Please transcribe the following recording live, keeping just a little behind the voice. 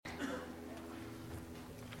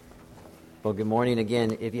Well, good morning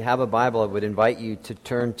again. If you have a Bible, I would invite you to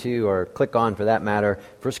turn to, or click on for that matter,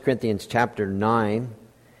 1 Corinthians chapter 9.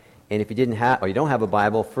 And if you didn't have, or you don't have a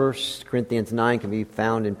Bible, 1 Corinthians 9 can be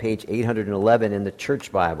found in page 811 in the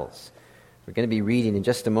church Bibles. We're going to be reading in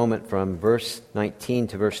just a moment from verse 19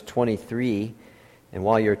 to verse 23. And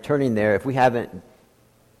while you're turning there, if we haven't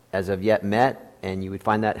as of yet met, and you would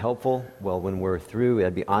find that helpful, well, when we're through,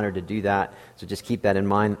 I'd be honored to do that. So just keep that in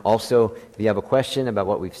mind. Also, if you have a question about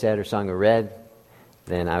what we've said or sung or read,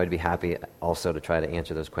 then I would be happy also to try to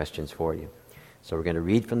answer those questions for you. So we're going to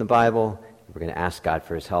read from the Bible, we're going to ask God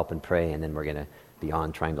for His help and pray, and then we're going to be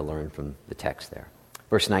on trying to learn from the text there.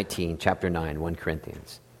 Verse 19, chapter 9, 1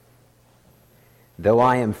 Corinthians. Though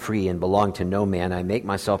I am free and belong to no man, I make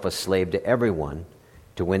myself a slave to everyone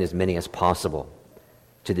to win as many as possible.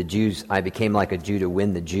 To the Jews, I became like a Jew to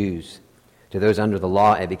win the Jews. To those under the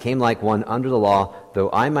law, I became like one under the law,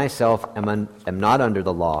 though I myself am not under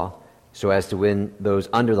the law, so as to win those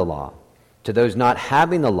under the law. To those not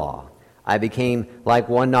having the law, I became like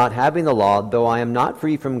one not having the law, though I am not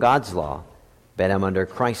free from God's law, but am under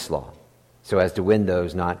Christ's law, so as to win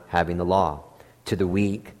those not having the law. To the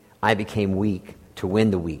weak, I became weak to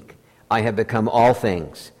win the weak. I have become all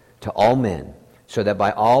things to all men, so that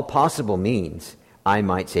by all possible means I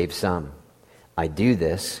might save some. I do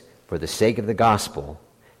this for the sake of the gospel,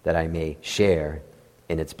 that I may share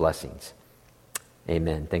in its blessings.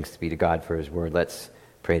 Amen. Thanks be to God for His word. Let's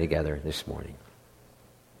pray together this morning.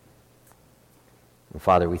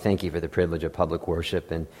 Father, we thank You for the privilege of public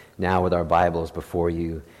worship, and now with our Bibles before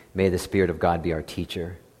You, may the Spirit of God be our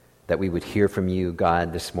teacher, that we would hear from You,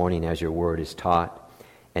 God, this morning as Your word is taught.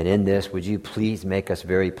 And in this, would You please make us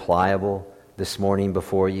very pliable this morning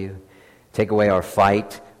before You? Take away our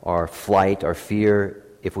fight, our flight, our fear,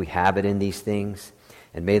 if we have it in these things.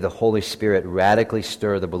 And may the Holy Spirit radically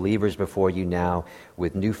stir the believers before You now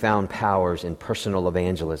with newfound powers in personal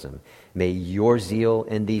evangelism. May Your zeal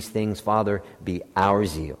in these things, Father, be our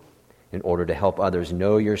zeal in order to help others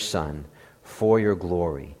know Your Son for Your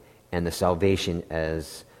glory and the salvation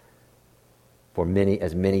as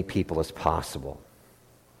many people as possible.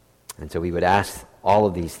 And so we would ask all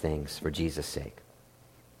of these things for Jesus' sake.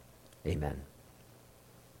 Amen.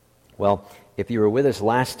 Well, if you were with us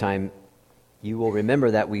last time, you will remember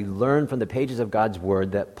that we learned from the pages of God's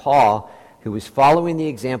Word that Paul, who was following the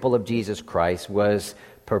example of Jesus Christ, was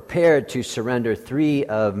prepared to surrender three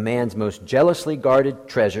of man's most jealously guarded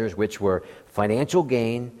treasures, which were financial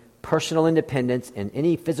gain, personal independence, and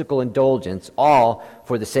any physical indulgence, all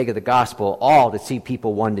for the sake of the gospel, all to see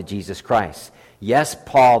people won to Jesus Christ. Yes,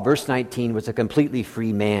 Paul, verse 19, was a completely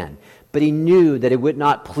free man. But he knew that it would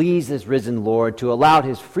not please his risen Lord to allow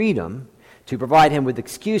his freedom to provide him with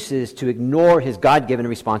excuses to ignore his God-given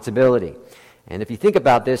responsibility. And if you think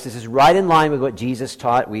about this, this is right in line with what Jesus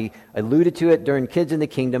taught. We alluded to it during Kids in the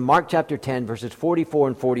Kingdom, Mark chapter 10, verses 44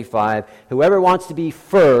 and 45. Whoever wants to be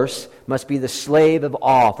first must be the slave of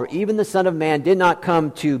all. For even the Son of Man did not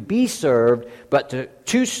come to be served, but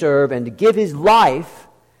to serve and to give His life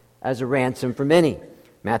as a ransom for many.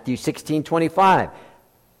 Matthew 16:25.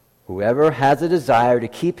 Whoever has a desire to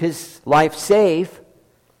keep his life safe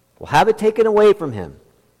will have it taken away from him.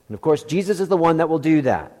 And of course, Jesus is the one that will do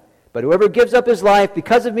that. But whoever gives up his life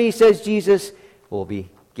because of me, says Jesus, will be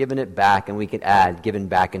given it back, and we could add, given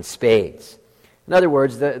back in spades. In other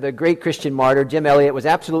words, the great Christian martyr, Jim Elliot, was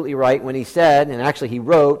absolutely right when he said, and actually he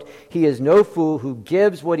wrote, "He is no fool who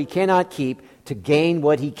gives what he cannot keep to gain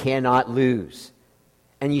what he cannot lose."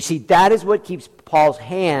 And you see, that is what keeps Paul's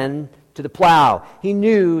hand to the plow. He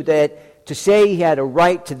knew that to say he had a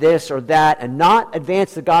right to this or that and not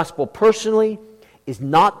advance the gospel personally is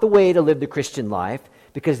not the way to live the Christian life,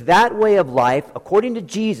 because that way of life, according to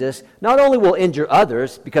Jesus, not only will injure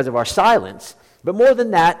others because of our silence, but more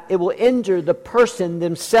than that, it will injure the person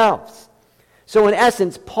themselves. So in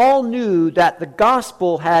essence, Paul knew that the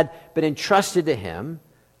gospel had been entrusted to him,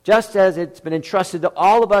 just as it's been entrusted to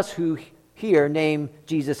all of us who here name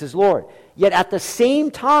Jesus as Lord. Yet at the same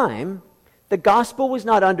time, the gospel was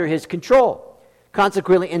not under his control.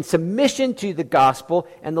 Consequently, in submission to the gospel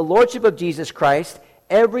and the lordship of Jesus Christ,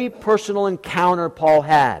 every personal encounter Paul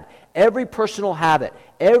had, every personal habit,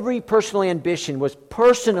 every personal ambition was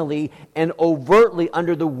personally and overtly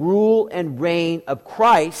under the rule and reign of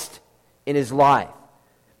Christ in his life.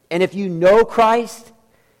 And if you know Christ,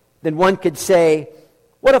 then one could say,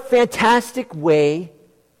 what a fantastic way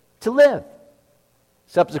to live.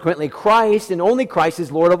 Subsequently, Christ, and only Christ,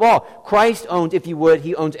 is Lord of all. Christ owns, if you would,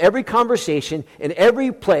 He owns every conversation, in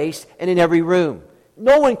every place, and in every room.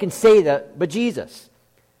 No one can say that but Jesus.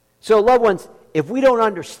 So, loved ones, if we don't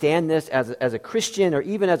understand this as a Christian or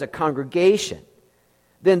even as a congregation,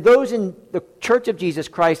 then those in the Church of Jesus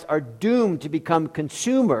Christ are doomed to become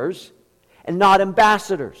consumers and not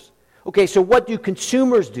ambassadors. Okay, so what do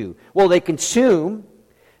consumers do? Well, they consume,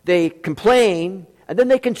 they complain, and then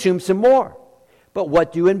they consume some more. But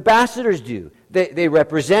what do ambassadors do? They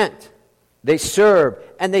represent, they serve,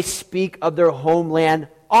 and they speak of their homeland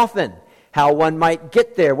often, how one might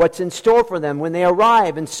get there, what's in store for them when they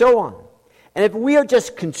arrive, and so on. And if we are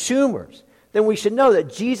just consumers, then we should know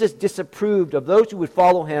that Jesus disapproved of those who would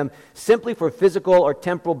follow him simply for physical or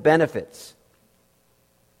temporal benefits.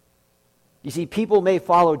 You see, people may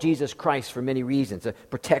follow Jesus Christ for many reasons: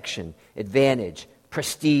 protection, advantage,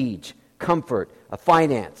 prestige, comfort,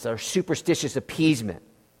 finance, or superstitious appeasement.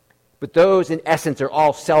 But those, in essence, are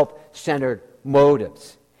all self-centered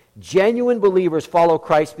motives. Genuine believers follow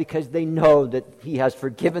Christ because they know that he has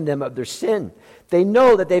forgiven them of their sin. They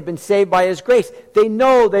know that they've been saved by his grace. They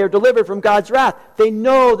know they are delivered from God's wrath. They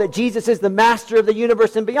know that Jesus is the master of the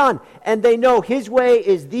universe and beyond. And they know his way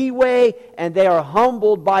is the way, and they are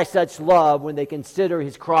humbled by such love when they consider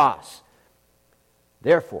his cross.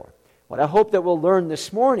 Therefore, what I hope that we'll learn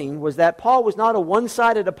this morning was that Paul was not a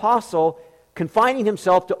one-sided apostle confining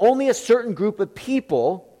himself to only a certain group of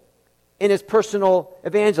people in his personal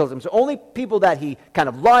evangelism. So only people that he kind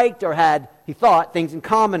of liked or had, he thought, things in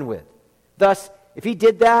common with. Thus, if he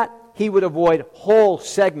did that, he would avoid whole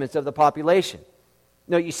segments of the population.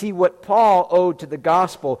 Now, you see, what Paul owed to the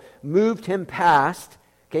gospel moved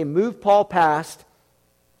Paul past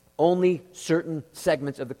only certain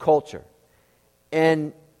segments of the culture.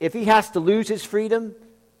 And if he has to lose his freedom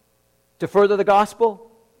to further the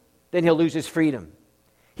gospel, then he'll lose his freedom.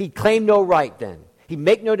 He'd claim no right then. He'd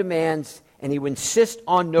make no demands, and he would insist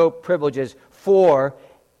on no privileges for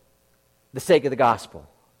the sake of the gospel.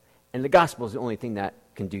 And the gospel is the only thing that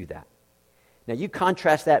can do that. Now, you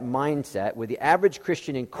contrast that mindset with the average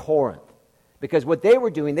Christian in Corinth, because what they were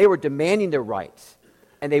doing, they were demanding their rights,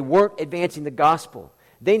 and they weren't advancing the gospel.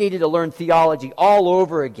 They needed to learn theology all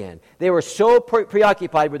over again. They were so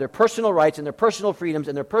preoccupied with their personal rights and their personal freedoms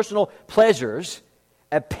and their personal pleasures.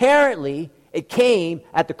 Apparently, it came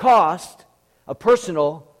at the cost of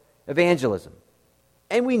personal evangelism.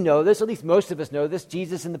 And we know this, at least most of us know this.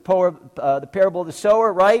 Jesus in the parable of the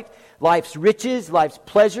sower, right? Life's riches, life's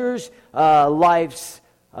pleasures, life's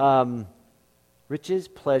riches,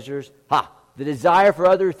 pleasures, the desire for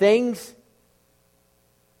other things.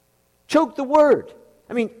 Choke the word.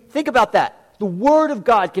 I mean, think about that. The word of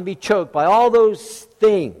God can be choked by all those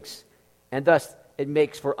things, and thus it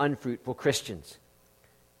makes for unfruitful Christians.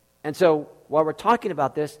 And so, while we're talking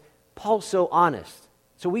about this, Paul's so honest,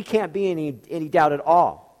 so we can't be any doubt at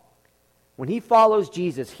all. When he follows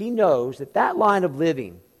Jesus, he knows that that line of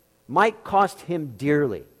living might cost him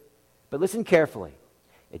dearly. But listen carefully.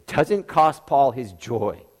 It doesn't cost Paul his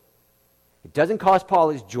joy. It doesn't cost Paul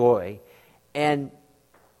his joy, and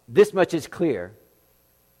this much is clear.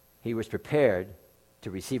 He was prepared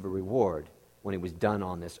to receive a reward when he was done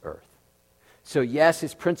on this earth. So yes,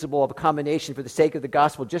 his principle of accommodation for the sake of the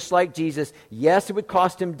gospel, just like Jesus, yes, it would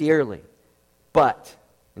cost him dearly. But,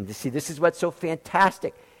 and you see, this is what's so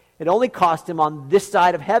fantastic, it only cost him on this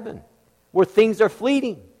side of heaven, where things are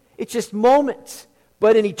fleeting. It's just moments.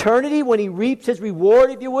 But in eternity, when he reaps his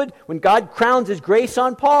reward, if you would, when God crowns his grace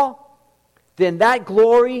on Paul, then that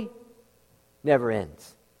glory never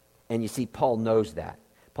ends. And you see, Paul knows that.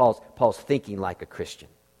 Paul's thinking like a Christian.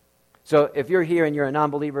 So if you're here and you're a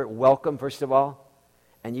non-believer, welcome, first of all.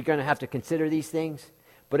 And you're going to have to consider these things.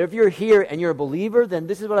 But if you're here and you're a believer, then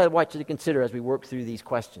this is what I want you to consider as we work through these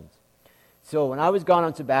questions. So when I was gone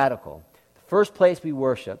on sabbatical, the first place we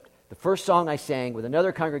worshiped, the first song I sang with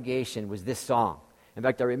another congregation was this song. In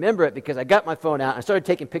fact, I remember it because I got my phone out and I started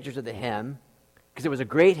taking pictures of the hymn, because it was a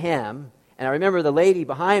great hymn. And I remember the lady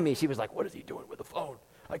behind me, she was like, "What is he doing with the phone?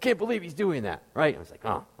 I can't believe he's doing that," right? I was like,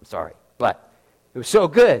 "Oh, I'm sorry." But it was so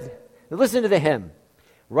good. Now listen to the hymn.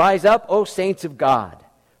 "Rise up, O saints of God,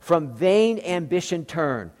 from vain ambition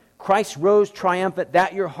turn. Christ rose triumphant,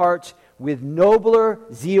 that your hearts with nobler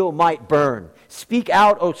zeal might burn. Speak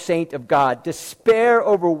out, O saint of God. Despair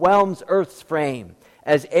overwhelms earth's frame.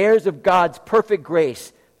 As heirs of God's perfect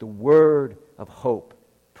grace, the word of hope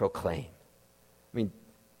proclaim." I mean,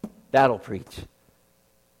 that'll preach.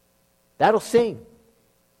 That'll sing.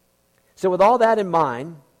 So with all that in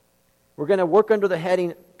mind, we're going to work under the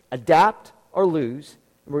heading Adapt or Lose.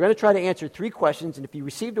 And we're going to try to answer 3 questions. And if you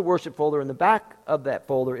received a worship folder, in the back of that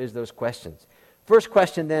folder is those questions. First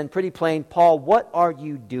question then, pretty plain. Paul, what are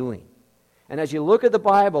you doing? And as you look at the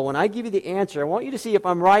Bible, when I give you the answer, I want you to see if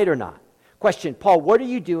I'm right or not. Question, Paul, what are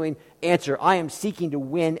you doing? Answer, I am seeking to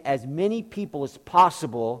win as many people as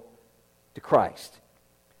possible to Christ.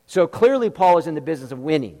 So clearly Paul is in the business of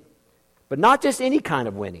winning, but not just any kind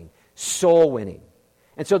of winning, soul winning.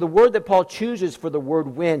 And so the word that Paul chooses for the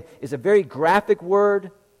word win is a very graphic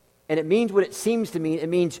word, and it means what it seems to mean. It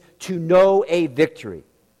means to know a victory.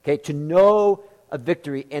 Okay, to know a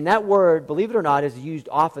victory. And that word, believe it or not, is used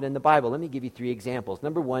often in the Bible. Let me give you 3 examples.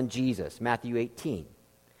 Number 1, Jesus, Matthew 18.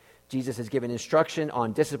 Jesus has given instruction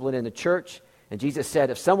on discipline in the church, and Jesus said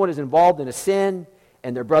if someone is involved in a sin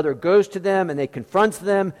and their brother goes to them and they confronts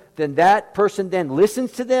them, then that person then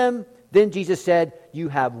listens to them. Then Jesus said, you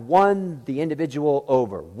have won the individual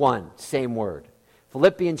over. Won, same word.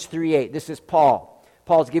 Philippians 3:8, this is Paul.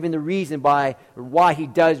 Paul's giving the reason why he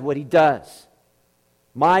does what he does.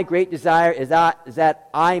 My great desire is that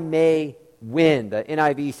I may win. The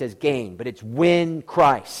NIV says gain, but it's win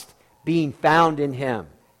Christ, being found in him.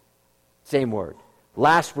 Same word.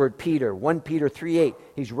 Last word, Peter, 1 Peter 3:8.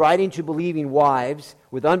 He's writing to believing wives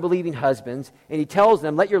with unbelieving husbands, and he tells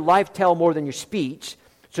them, let your life tell more than your speech,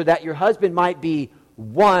 so that your husband might be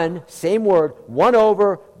won, same word, won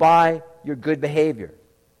over by your good behavior.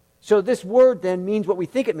 So this word then means what we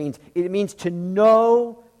think it means. It means to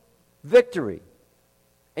know victory.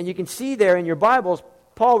 And you can see there in your Bibles,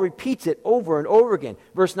 Paul repeats it over and over again.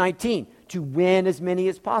 Verse 19, to win as many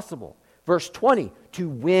as possible. Verse 20, to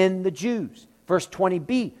win the Jews. Verse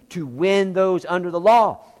 20b, to win those under the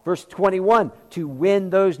law. Verse 21, to win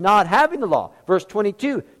those not having the law. Verse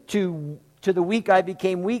 22, to the weak I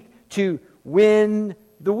became weak, to win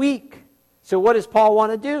the weak. So what does Paul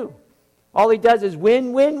want to do? All he does is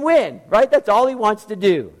win, win, win, right? That's all he wants to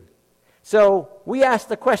do. So we ask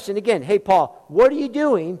the question again, hey, Paul, what are you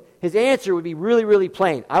doing? His answer would be really, really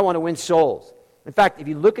plain. I want to win souls. In fact, if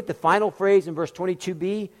you look at the final phrase in verse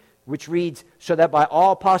 22b, which reads, so that by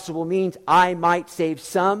all possible means I might save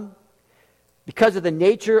some. Because of the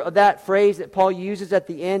nature of that phrase that Paul uses at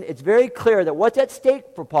the end, it's very clear that what's at stake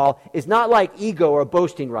for Paul is not like ego or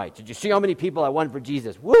boasting rights. Did you see how many people I won for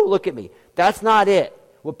Jesus? Woo, look at me. That's not it.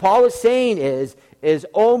 What Paul is saying is,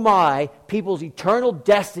 oh my, people's eternal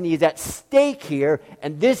destiny is at stake here,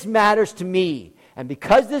 and this matters to me. And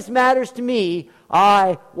because this matters to me,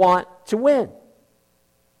 I want to win.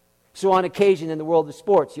 So on occasion in the world of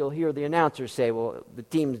sports, you'll hear the announcer say, well, the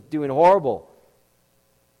team's doing horrible.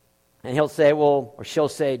 And he'll say, well, or she'll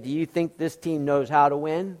say, do you think this team knows how to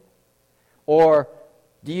win? Or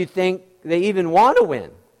do you think they even want to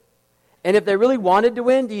win? And if they really wanted to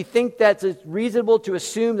win, do you think that's reasonable to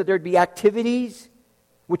assume that there'd be activities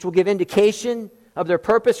which will give indication of their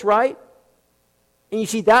purpose, right? And you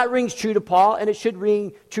see, that rings true to Paul, and it should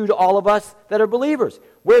ring true to all of us that are believers.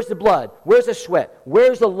 Where's the blood? Where's the sweat?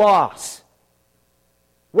 Where's the loss?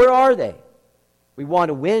 Where are they? We want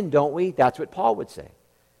to win, don't we? That's what Paul would say.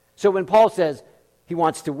 So when Paul says he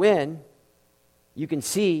wants to win, you can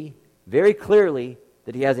see very clearly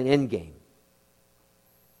that he has an end game.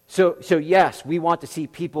 So yes, we want to see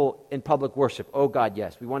people in public worship. Oh God,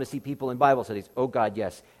 yes. We want to see people in Bible studies. Oh God,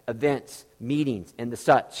 yes. Events, meetings, and the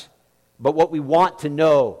such. But what we want to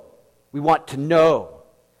know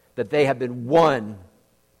that they have been won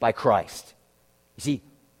by Christ. You see,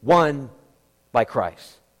 won by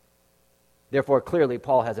Christ. Therefore, clearly,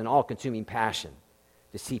 Paul has an all-consuming passion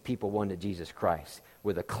to see people won to Jesus Christ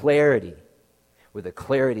with a clarity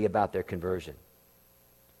about their conversion.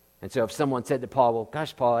 And so if someone said to Paul, well,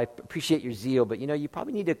 gosh, Paul, I appreciate your zeal, but you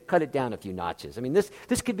probably need to cut it down a few notches. I mean,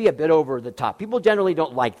 this could be a bit over the top. People generally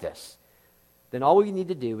don't like this. Then all we need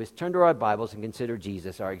to do is turn to our Bibles and consider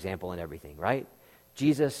Jesus our example in everything, right?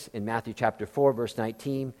 Jesus in Matthew chapter 4, verse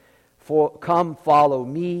 19, come follow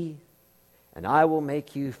me, and I will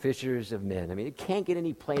make you fishers of men. I mean, it can't get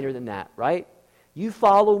any plainer than that, right? You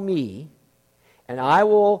follow me, and I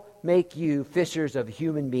will make you fishers of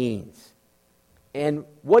human beings. And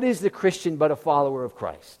what is the Christian but a follower of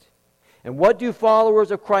Christ? And what do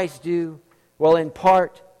followers of Christ do? Well, in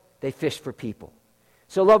part, they fish for people.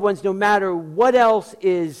 So, loved ones, no matter what else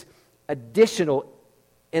is additional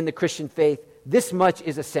in the Christian faith, this much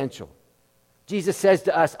is essential. Jesus says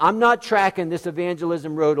to us, I'm not tracking this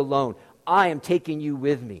evangelism road alone. I am taking you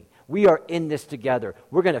with me. We are in this together.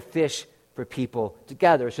 We're going to fish for people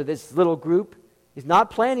together. So this little group is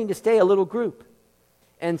not planning to stay a little group.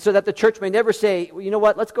 And so that the church may never say, well, you know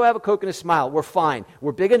what, let's go have a Coke and a smile. We're fine.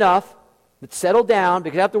 We're big enough. Let's settle down,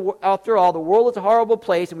 because after all, the world is a horrible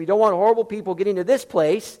place, and we don't want horrible people getting to this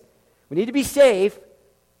place. We need to be safe.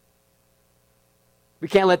 We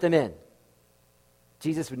can't let them in.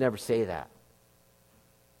 Jesus would never say that.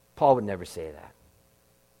 Paul would never say that.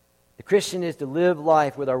 The Christian is to live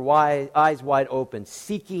life with our eyes wide open,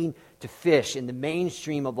 seeking to fish in the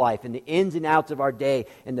mainstream of life, in the ins and outs of our day,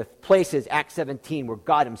 in the places, Acts 17, where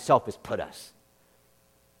God himself has put us.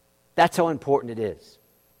 That's how important it is.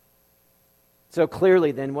 So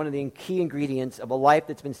clearly, then, one of the key ingredients of a life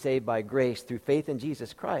that's been saved by grace through faith in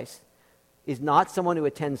Jesus Christ is not someone who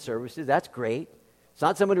attends services. That's great. It's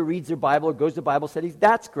not someone who reads their Bible or goes to Bible studies.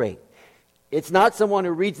 That's great. It's not someone who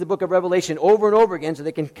reads the book of Revelation over and over again so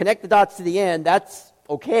they can connect the dots to the end. That's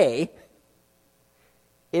okay.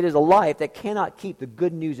 It is a life that cannot keep the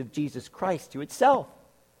good news of Jesus Christ to itself.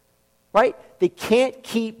 Right? They can't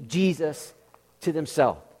keep Jesus to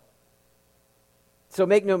themselves. So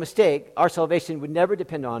make no mistake, our salvation would never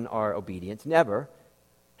depend on our obedience, never.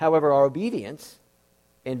 However, our obedience,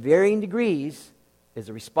 in varying degrees, is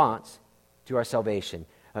a response to our salvation.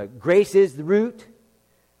 Grace is the root,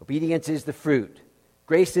 obedience is the fruit.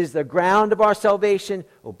 Grace is the ground of our salvation,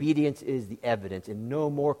 obedience is the evidence, and no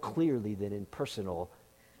more clearly than in personal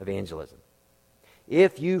evangelism.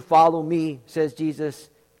 If you follow me, says Jesus,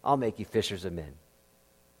 I'll make you fishers of men.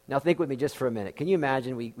 Now think with me just for a minute. Can you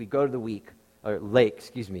imagine we go to the lake,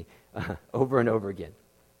 over and over again.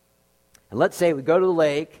 And let's say we go to the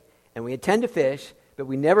lake and we intend to fish, but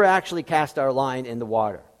we never actually cast our line in the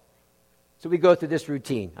water. So we go through this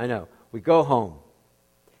routine. I know. We go home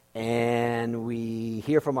and we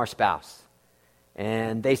hear from our spouse.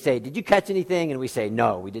 And they say, did you catch anything? And we say,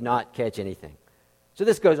 no, we did not catch anything. So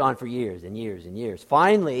this goes on for years and years and years.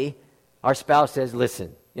 Finally, our spouse says,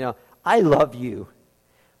 listen, I love you,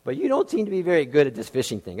 but you don't seem to be very good at this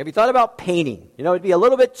fishing thing. Have you thought about painting? It'd be a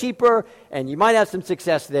little bit cheaper, and you might have some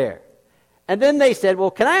success there. And then they said, well,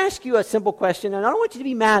 can I ask you a simple question? And I don't want you to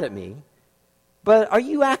be mad at me, but are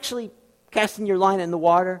you actually casting your line in the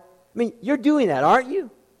water? I mean, you're doing that, aren't you?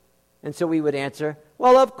 And so we would answer,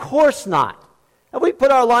 well, of course not. If we put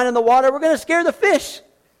our line in the water, we're going to scare the fish.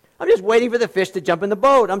 I'm just waiting for the fish to jump in the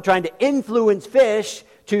boat. I'm trying to influence fish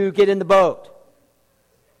to get in the boat.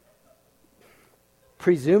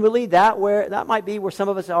 Presumably, that might be where some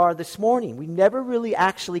of us are this morning. We never really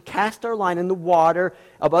actually cast our line in the water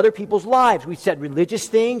of other people's lives. We said religious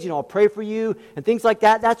things, I'll pray for you, and things like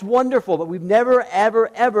that. That's wonderful, but we've never, ever,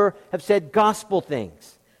 ever have said gospel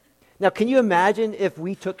things. Now, can you imagine if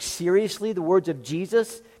we took seriously the words of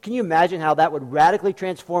Jesus? Can you imagine how that would radically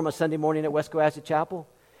transform a Sunday morning at West Cohasset Chapel?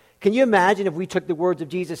 Can you imagine if we took the words of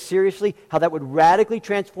Jesus seriously, how that would radically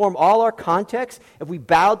transform all our context? If we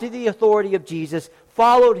bowed to the authority of Jesus,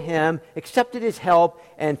 followed him, accepted his help,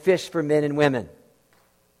 and fished for men and women.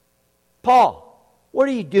 Paul, what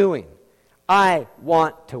are you doing? I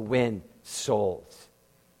want to win souls.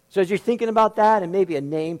 So as you're thinking about that, and maybe a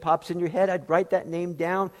name pops in your head, I'd write that name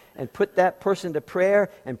down and put that person to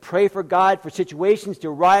prayer and pray for God for situations to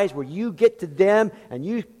arise where you get to them and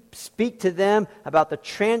you speak to them about the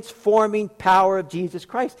transforming power of Jesus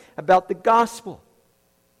Christ, about the gospel,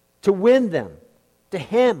 to win them to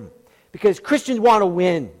him. Because Christians want to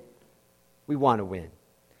win. We want to win.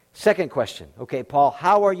 Second question. Okay, Paul,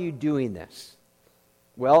 how are you doing this?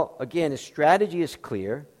 Well, again, his strategy is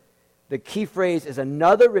clear. The key phrase is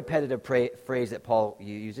another repetitive phrase that Paul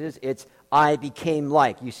uses. It's, I became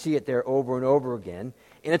like. You see it there over and over again.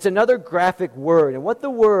 And it's another graphic word. And what the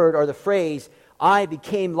word or the phrase, I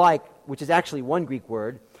became like, which is actually one Greek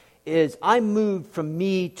word, is I moved from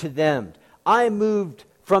me to them. I moved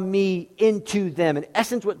from me into them. In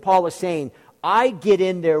essence, what Paul is saying, I get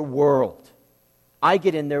in their world. I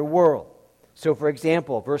get in their world. So, for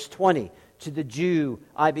example, verse 20, to the Jew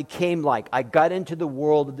I became like. I got into the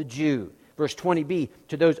world of the Jew. Verse 20b,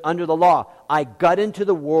 to those under the law, I got into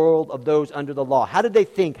the world of those under the law. How did they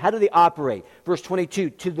think? How did they operate? Verse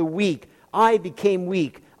 22, to the weak, I became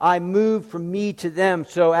weak. I moved from me to them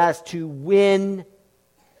so as to win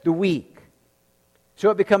the weak. So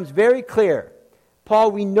it becomes very clear.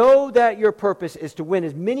 Paul, we know that your purpose is to win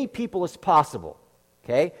as many people as possible.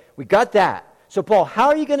 Okay? We got that. So Paul, how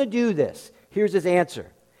are you going to do this? Here's his answer.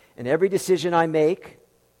 In every decision I make,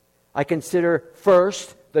 I consider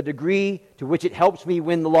first the degree to which it helps me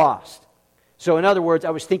win the lost. So in other words,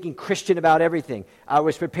 I was thinking Christian about everything. I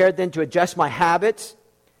was prepared then to adjust my habits.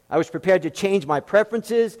 I was prepared to change my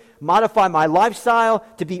preferences, modify my lifestyle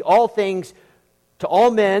to be all things to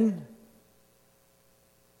all men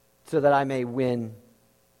so that I may win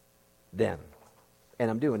them. And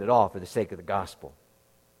I'm doing it all for the sake of the gospel.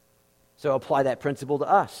 So apply that principle to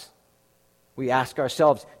us. We ask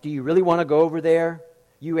ourselves, do you really want to go over there?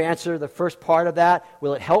 You answer the first part of that.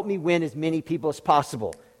 Will it help me win as many people as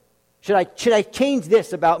possible? Should I change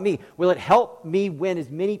this about me? Will it help me win as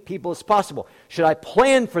many people as possible? Should I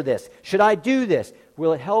plan for this? Should I do this?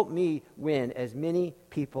 Will it help me win as many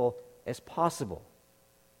people as possible?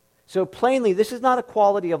 So plainly, this is not a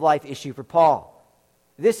quality of life issue for Paul.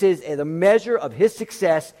 This is the measure of his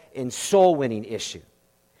success in soul winning issue.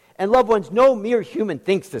 And loved ones, no mere human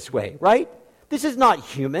thinks this way, right? This is not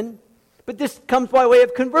human, but this comes by way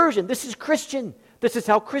of conversion. This is Christian. This is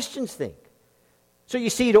how Christians think. So you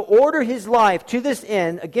see, to order his life to this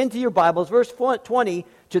end, again to your Bibles, verse 20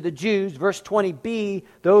 to the Jews, verse 20b,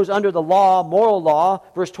 those under the law, moral law,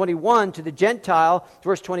 verse 21 to the Gentile,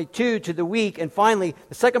 verse 22 to the weak, and finally,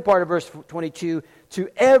 the second part of verse 22, to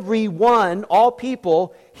everyone, all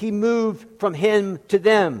people, he moved from him to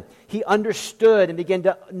them. He understood and began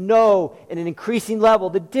to know in an increasing level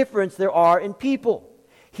the difference there are in people.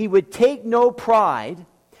 He would take no pride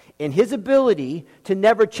in his ability to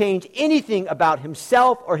never change anything about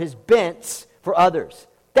himself or his bents for others.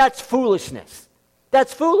 That's foolishness.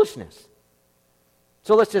 That's foolishness.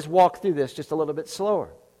 So let's just walk through this just a little bit slower.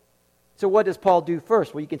 So what does Paul do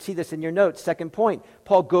first? Well, you can see this in your notes. Second point,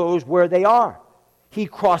 Paul goes where they are. He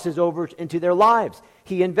crosses over into their lives.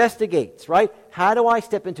 He investigates, right? How do I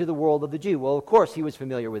step into the world of the Jew? Well, of course, he was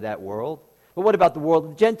familiar with that world. But what about the world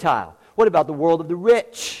of the Gentile? What about the world of the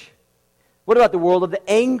rich? What about the world of the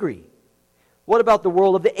angry? What about the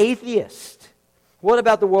world of the atheist? What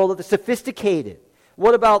about the world of the sophisticated?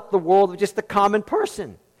 What about the world of just the common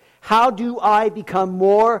person? How do I become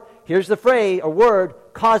more, here's the phrase, or word,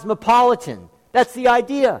 cosmopolitan? That's the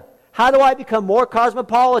idea. How do I become more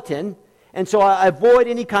cosmopolitan? And so I avoid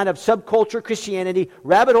any kind of subculture Christianity,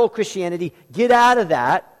 rabbit hole Christianity, get out of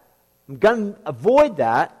that. I'm going to avoid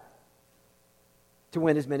that to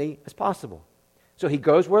win as many as possible. So he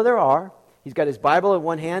goes where there are. He's got his Bible in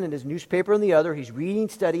one hand and his newspaper in the other. He's reading,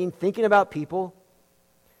 studying, thinking about people.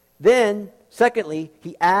 Then, secondly,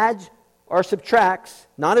 he adds or subtracts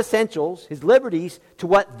non-essentials, his liberties, to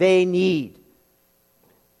what they need.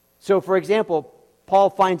 So, for example, Paul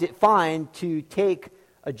finds it fine to take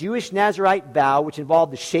a Jewish Nazirite vow, which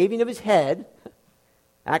involved the shaving of his head,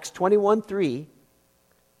 Acts 21:3,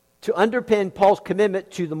 to underpin Paul's commitment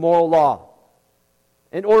to the moral law,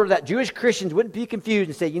 in order that Jewish Christians wouldn't be confused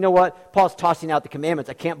and say, you know what, Paul's tossing out the commandments.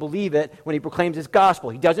 I can't believe it when he proclaims his gospel.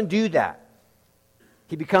 He doesn't do that.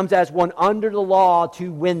 He becomes as one under the law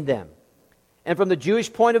to win them. And from the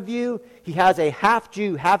Jewish point of view, he has a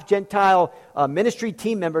half-Jew, half-Gentile ministry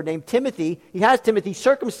team member named Timothy. He has Timothy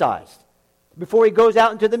circumcised before he goes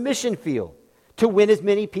out into the mission field to win as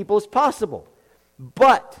many people as possible.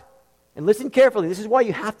 But, and listen carefully, this is why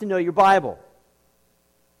you have to know your Bible.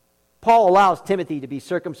 Paul allows Timothy to be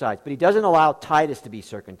circumcised, but he doesn't allow Titus to be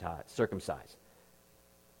circumcised.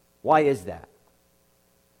 Why is that?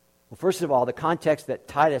 Well, first of all, the context that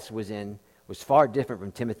Titus was in was far different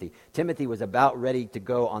from Timothy. Timothy was about ready to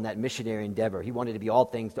go on that missionary endeavor. He wanted to be all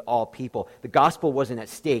things to all people. The gospel wasn't at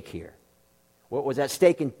stake here. What was at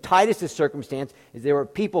stake in Titus's circumstance is there were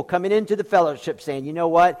people coming into the fellowship saying, you know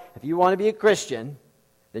what, if you want to be a Christian,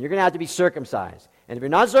 then you're going to have to be circumcised. And if you're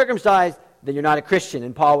not circumcised, then you're not a Christian.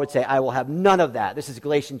 And Paul would say, I will have none of that. This is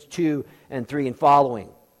Galatians 2 and 3 and following.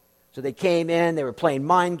 So they came in, they were playing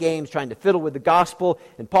mind games, trying to fiddle with the gospel.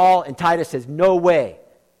 And Paul and Titus says, no way,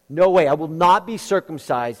 I will not be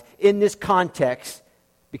circumcised in this context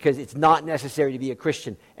because it's not necessary to be a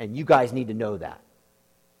Christian. And you guys need to know that.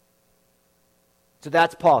 So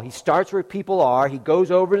that's Paul. He starts where people are. He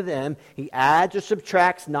goes over to them. He adds or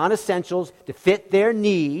subtracts non-essentials to fit their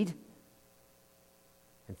need.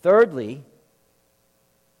 And thirdly,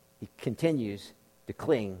 he continues to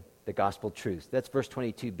cling to the gospel truth. That's verse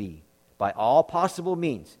 22b. By all possible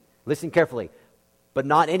means. Listen carefully. But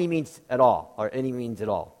not any means at all. Or any means at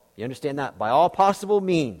all. You understand that? By all possible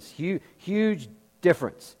means. Huge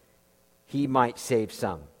difference. He might save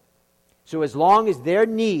some. So as long as their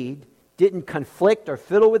need didn't conflict or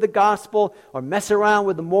fiddle with the gospel or mess around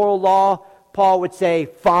with the moral law, Paul would say,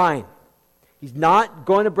 fine. He's not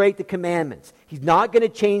going to break the commandments. He's not going to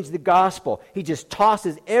change the gospel. He just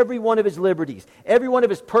tosses every one of his liberties, every one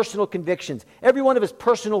of his personal convictions, every one of his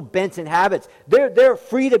personal bents and habits. They're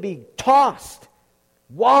free to be tossed.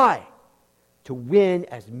 Why? To win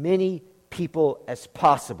as many people as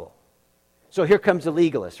possible. So here comes the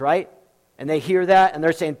legalist, right? And they hear that and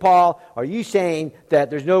they're saying, Paul, are you saying that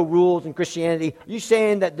there's no rules in Christianity? Are you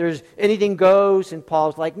saying that there's anything goes? And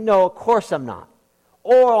Paul's like, no, of course I'm not.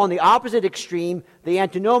 Or on the opposite extreme, the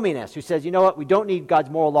antinomianist who says, you know what, we don't need God's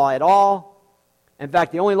moral law at all. In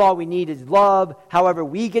fact, the only law we need is love. However,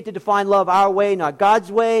 we get to define love our way, not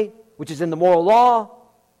God's way, which is in the moral law.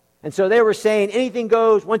 And so they were saying anything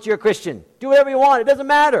goes once you're a Christian. Do whatever you want. It doesn't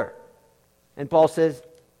matter. And Paul says,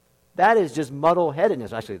 that is just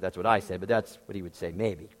muddle-headedness. Actually, that's what I said, but that's what he would say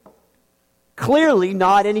maybe. Clearly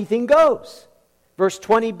not anything goes. Verse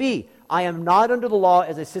 20b, I am not under the law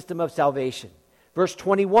as a system of salvation. Verse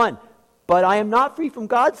 21, but I am not free from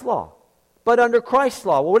God's law, but under Christ's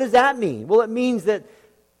law. Well, what does that mean? Well, it means that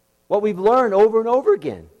what we've learned over and over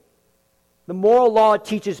again. The moral law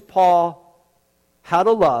teaches Paul how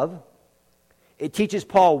to love. It teaches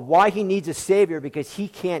Paul why he needs a Savior because he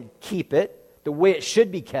can't keep it the way it should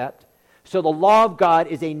be kept. So the law of God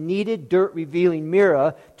is a kneaded, dirt-revealing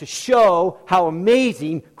mirror to show how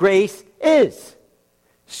amazing grace is.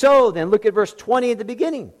 So then, look at verse 20 at the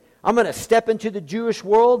beginning. I'm going to step into the Jewish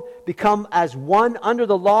world, become as one under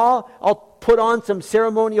the law. I'll put on some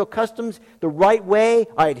ceremonial customs the right way.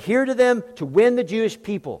 I adhere to them to win the Jewish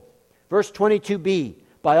people. Verse 22b,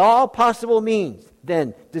 by all possible means,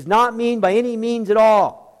 then, does not mean by any means at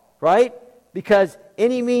all, right? Because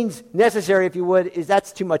any means necessary, if you would,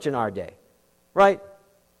 that's too much in our day, right?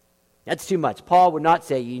 That's too much. Paul would not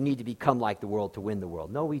say you need to become like the world to win the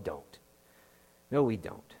world. No, we don't. No, we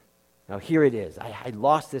don't. Now, here it is. I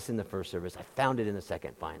lost this in the first service. I found it in the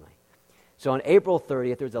second, finally. So on April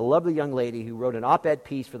 30th, there was a lovely young lady who wrote an op-ed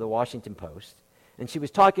piece for the Washington Post, and she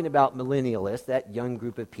was talking about millennialists, that young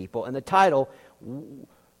group of people, and the title,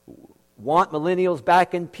 Want Millennials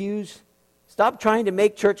Back in Pews? Stop trying to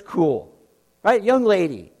make church cool. Right? Young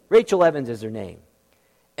lady. Rachel Evans is her name.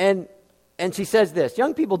 And she says this,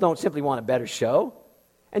 young people don't simply want a better show,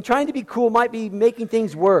 and trying to be cool might be making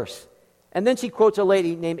things worse. And then she quotes a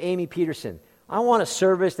lady named Amy Peterson. I want a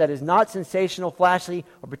service that is not sensational, flashy,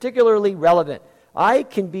 or particularly relevant. I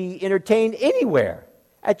can be entertained anywhere.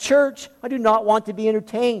 At church, I do not want to be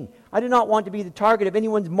entertained. I do not want to be the target of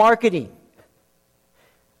anyone's marketing.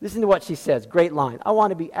 Listen to what she says. Great line. I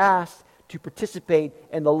want to be asked to participate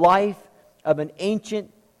in the life of an ancient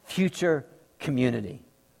future community.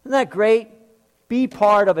 Isn't that great? Be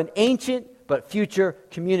part of an ancient but future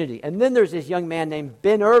community. And then there's this young man named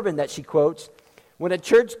Ben Urban that she quotes. When a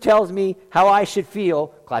church tells me how I should feel,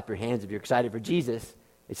 clap your hands if you're excited for Jesus,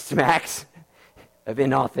 it smacks of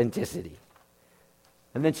inauthenticity.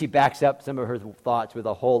 And then she backs up some of her thoughts with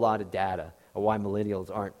a whole lot of data of why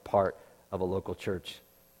millennials aren't part of a local church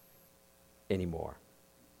anymore.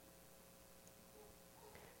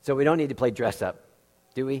 So we don't need to play dress up,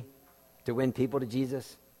 do we? To win people to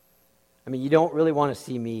Jesus? I mean, you don't really want to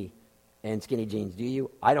see me in skinny jeans, do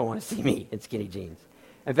you? I don't want to see me in skinny jeans.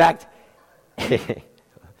 In fact,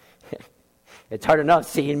 it's hard enough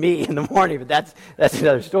seeing me in the morning, but that's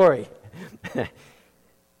another story. If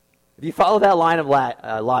you follow that line of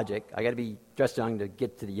logic, I got to be dressed young to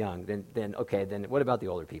get to the young, then what about the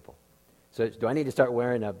older people? So do I need to start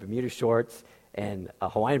wearing Bermuda shorts and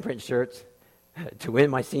Hawaiian print shirts to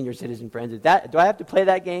win my senior citizen friends? Do I have to play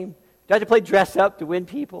that game? Do I have to play dress up to win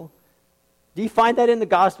people? Do you find that in the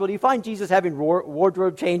gospel? Do you find Jesus having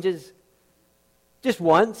wardrobe changes? Just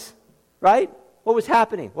once, right? What was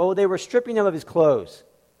happening? Well, they were stripping him of his clothes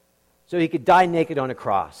so he could die naked on a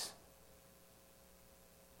cross.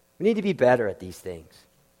 We need to be better at these things.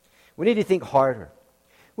 We need to think harder.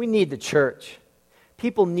 We need the church.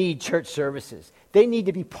 People need church services. They need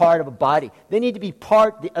to be part of a body. They need to be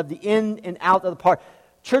part of the in and out of the part.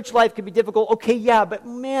 Church life can be difficult. Okay, yeah, but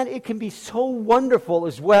man, it can be so wonderful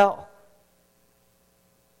as well.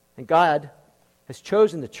 And God has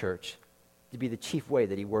chosen the church to be the chief way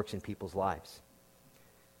that he works in people's lives.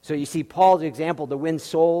 So you see, Paul's example to win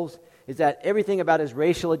souls is that everything about his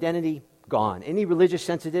racial identity, gone. Any religious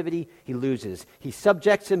sensitivity, he loses. He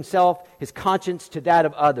subjects himself, his conscience, to that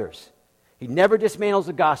of others. He never dismantles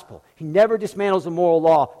the gospel. He never dismantles the moral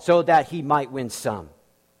law so that he might win some.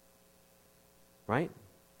 Right?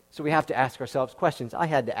 So we have to ask ourselves questions. I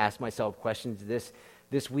had to ask myself questions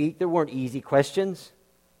this week. There weren't easy questions.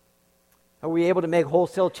 Are we able to make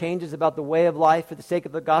wholesale changes about the way of life for the sake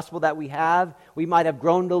of the gospel that we have? We might have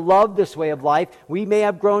grown to love this way of life. We may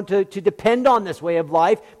have grown to depend on this way of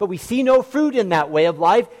life, but we see no fruit in that way of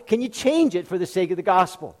life. Can you change it for the sake of the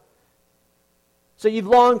gospel? So you've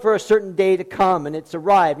longed for a certain day to come, and it's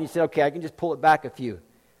arrived, and you say, okay, I can just pull it back a few.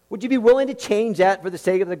 Would you be willing to change that for the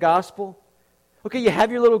sake of the gospel? Okay, you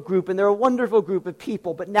have your little group, and they're a wonderful group of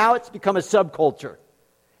people, but now it's become a subculture,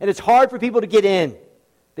 and it's hard for people to get in.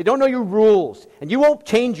 They don't know your rules, and you won't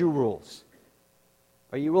change your rules.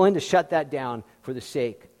 Are you willing to shut that down for the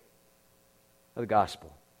sake of the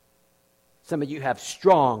gospel? Some of you have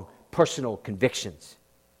strong personal convictions.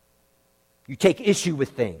 You take issue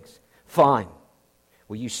with things. Fine.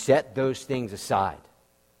 Will you set those things aside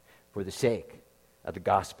for the sake of the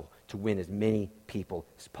gospel to win as many people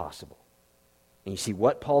as possible? And you see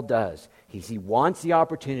what Paul does. He wants the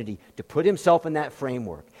opportunity to put himself in that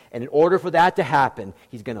framework. And in order for that to happen,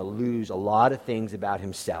 he's going to lose a lot of things about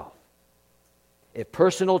himself. If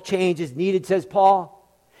personal change is needed, says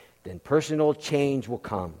Paul, then personal change will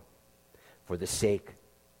come for the sake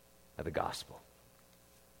of the gospel.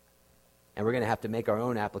 And we're going to have to make our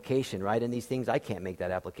own application, right? In these things, I can't make that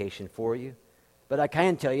application for you. But I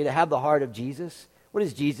can tell you, to have the heart of Jesus, what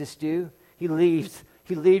does Jesus do? He leaves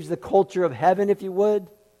the culture of heaven, if you would,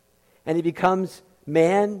 and he becomes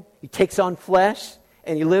man. He takes on flesh,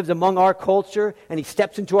 and he lives among our culture, and he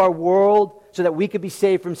steps into our world so that we could be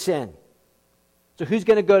saved from sin. So who's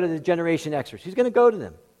going to go to the Generation Xers? Who's going to go to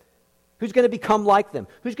them? Who's going to become like them?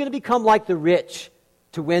 Who's going to become like the rich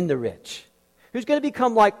to win the rich? Who's going to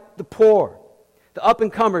become like the poor, the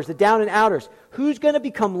up-and-comers, the down-and-outers? Who's going to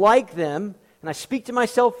become like them? And I speak to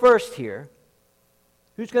myself first here.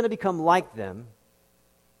 Who's going to become like them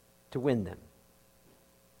to win them?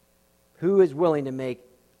 Who is willing to make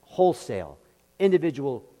wholesale,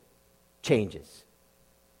 individual changes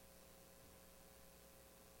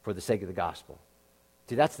for the sake of the gospel?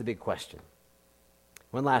 See, that's the big question.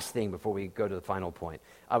 One last thing before we go to the final point.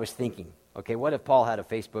 I was thinking, okay, what if Paul had a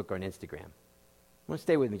Facebook or an Instagram? I want to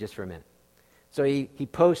stay with me just for a minute. So he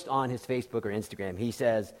posts on his Facebook or Instagram, he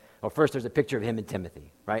says, well, first there's a picture of him and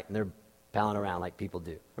Timothy, right? And they're palling around like people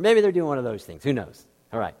do. Or maybe they're doing one of those things. Who knows?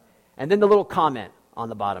 All right. And then the little comment on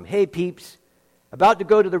the bottom. Hey, peeps, about to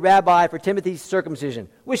go to the rabbi for Timothy's circumcision.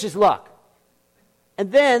 Wishes luck.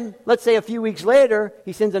 And then, let's say a few weeks later,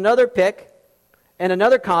 he sends another pic and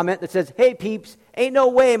another comment that says, hey, peeps, ain't no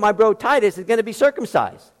way my bro Titus is going to be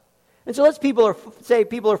circumcised. And so say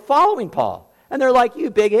people are following Paul. And they're like, you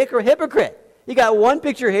big hypocrite. You got one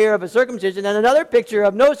picture here of a circumcision and another picture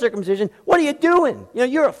of no circumcision. What are you doing?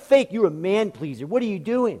 You're a fake. You're a man pleaser. What are you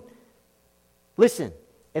doing? Listen,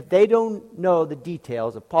 if they don't know the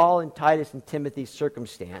details of Paul and Titus and Timothy's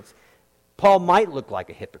circumstance, Paul might look like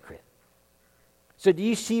a hypocrite. So do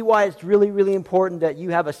you see why it's really, really important that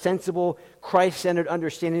you have a sensible, Christ-centered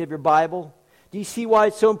understanding of your Bible? Do you see why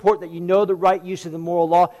it's so important that you know the right use of the moral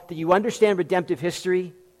law, that you understand redemptive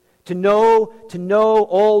history, to know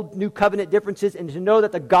old, new covenant differences, and to know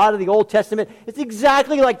that the God of the Old Testament is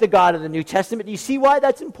exactly like the God of the New Testament? Do you see why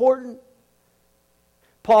that's important?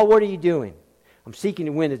 Paul, what are you doing? I'm seeking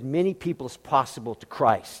to win as many people as possible to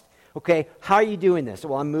Christ. Okay, how are you doing this?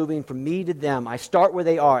 Well, I'm moving from me to them. I start where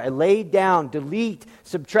they are. I lay down, delete,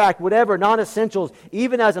 subtract, whatever, non-essentials,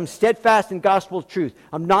 even as I'm steadfast in gospel truth.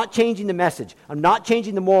 I'm not changing the message. I'm not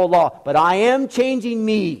changing the moral law, but I am changing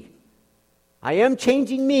me. I am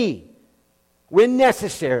changing me when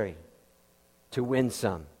necessary to win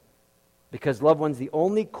some. Because, loved ones, the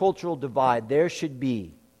only cultural divide there should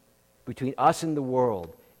be between us and the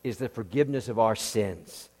world is the forgiveness of our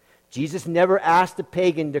sins. Jesus never asked the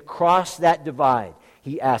pagan to cross that divide.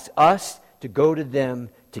 He asked us to go to them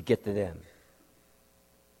to get to them.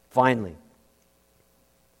 Finally,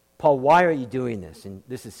 Paul, why are you doing this? And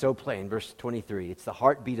this is so plain, verse 23. It's the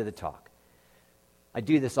heartbeat of the talk. I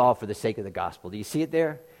do this all for the sake of the gospel. Do you see it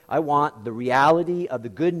there? I want the reality of the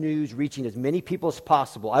good news reaching as many people as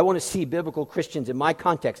possible. I want to see biblical Christians in my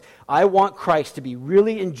context. I want Christ to be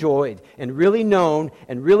really enjoyed and really known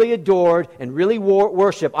and really adored and really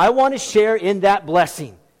worshiped. I want to share in that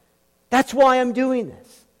blessing. That's why I'm doing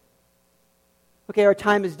this. Okay, our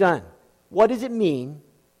time is done. What does it mean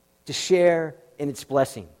to share in its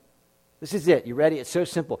blessing? This is it. You ready? It's so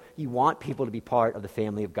simple. You want people to be part of the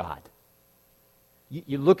family of God.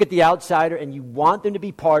 You look at the outsider and you want them to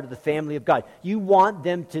be part of the family of God. You want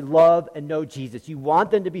them to love and know Jesus. You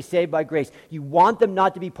want them to be saved by grace. You want them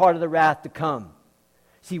not to be part of the wrath to come.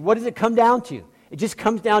 See, what does it come down to? It just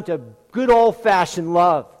comes down to good old-fashioned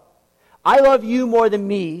love. I love you more than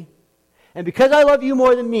me, and because I love you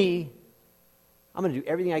more than me, I'm going to do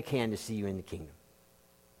everything I can to see you in the kingdom.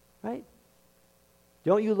 Right?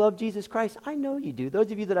 Don't you love Jesus Christ? I know you do.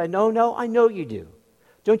 Those of you that I know, I know you do.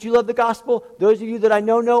 Don't you love the gospel? Those of you that I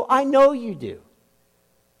know, I know you do.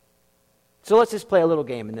 So let's just play a little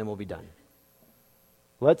game and then we'll be done.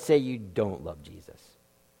 Let's say you don't love Jesus.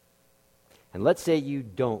 And let's say you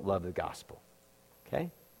don't love the gospel.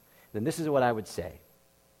 Okay? Then this is what I would say.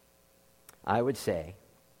 I would say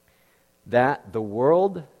that the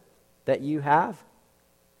world that you have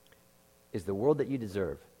is the world that you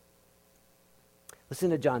deserve.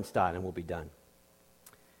 Listen to John Stott and we'll be done.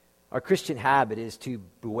 Our Christian habit is to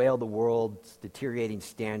bewail the world's deteriorating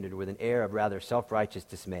standard with an air of rather self-righteous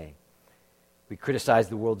dismay. We criticize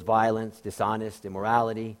the world's violence, dishonest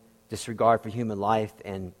immorality, disregard for human life,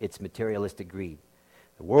 and its materialistic greed.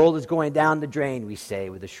 The world is going down the drain, we say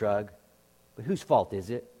with a shrug. But whose fault is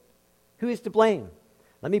it? Who is to blame?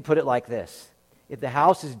 Let me put it like this. If the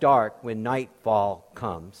house is dark when nightfall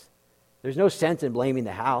comes, there's no sense in blaming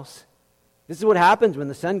the house. This is what happens when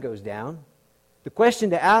the sun goes down. The question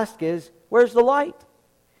to ask is, where's the light?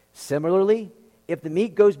 Similarly, if the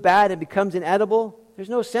meat goes bad and becomes inedible, there's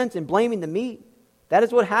no sense in blaming the meat. That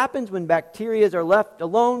is what happens when bacteria are left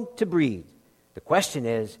alone to breed. The question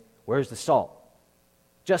is, where's the salt?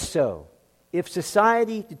 Just so, if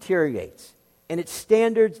society deteriorates and its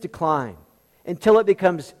standards decline until it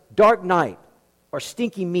becomes dark night or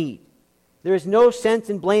stinky meat, there is no sense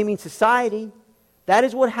in blaming society. That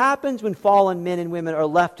is what happens when fallen men and women are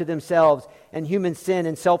left to themselves and human sin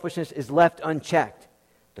and selfishness is left unchecked.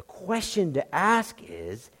 The question to ask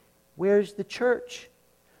is, where's the church?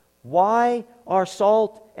 Why are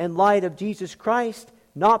salt and light of Jesus Christ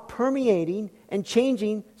not permeating and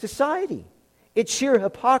changing society? It's sheer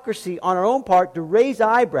hypocrisy on our own part to raise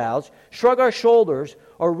eyebrows, shrug our shoulders,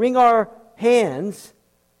 or wring our hands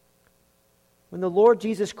when the Lord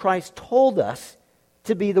Jesus Christ told us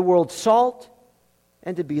to be the world's salt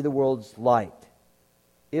and to be the world's light.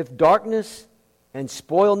 If darkness and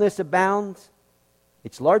spoilness abounds,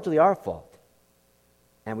 it's largely our fault,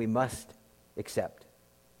 and we must accept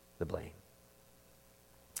the blame.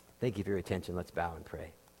 Thank you for your attention. Let's bow and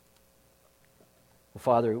pray. Well,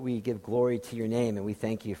 Father, we give glory to your name, and we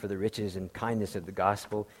thank you for the riches and kindness of the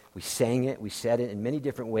gospel. We sang it, we said it in many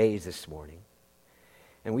different ways this morning.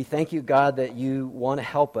 And we thank you, God, that you want to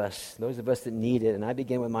help us, those of us that need it, and I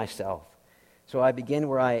begin with myself. So I begin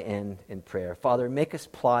where I end in prayer. Father, make us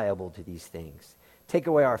pliable to these things. Take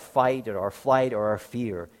away our fight or our flight or our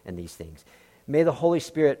fear in these things. May the Holy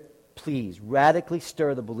Spirit please radically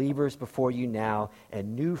stir the believers before you now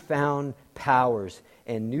and newfound powers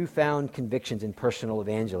and newfound convictions in personal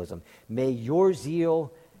evangelism. May your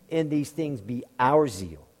zeal in these things be our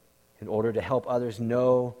zeal in order to help others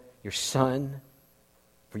know your Son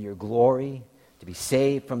for your glory, to be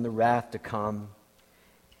saved from the wrath to come,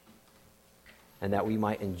 and that we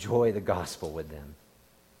might enjoy the gospel with them.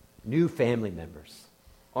 New family members,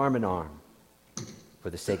 arm in arm, for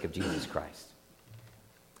the sake of Jesus Christ.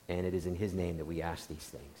 And it is in his name that we ask these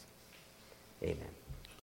things. Amen.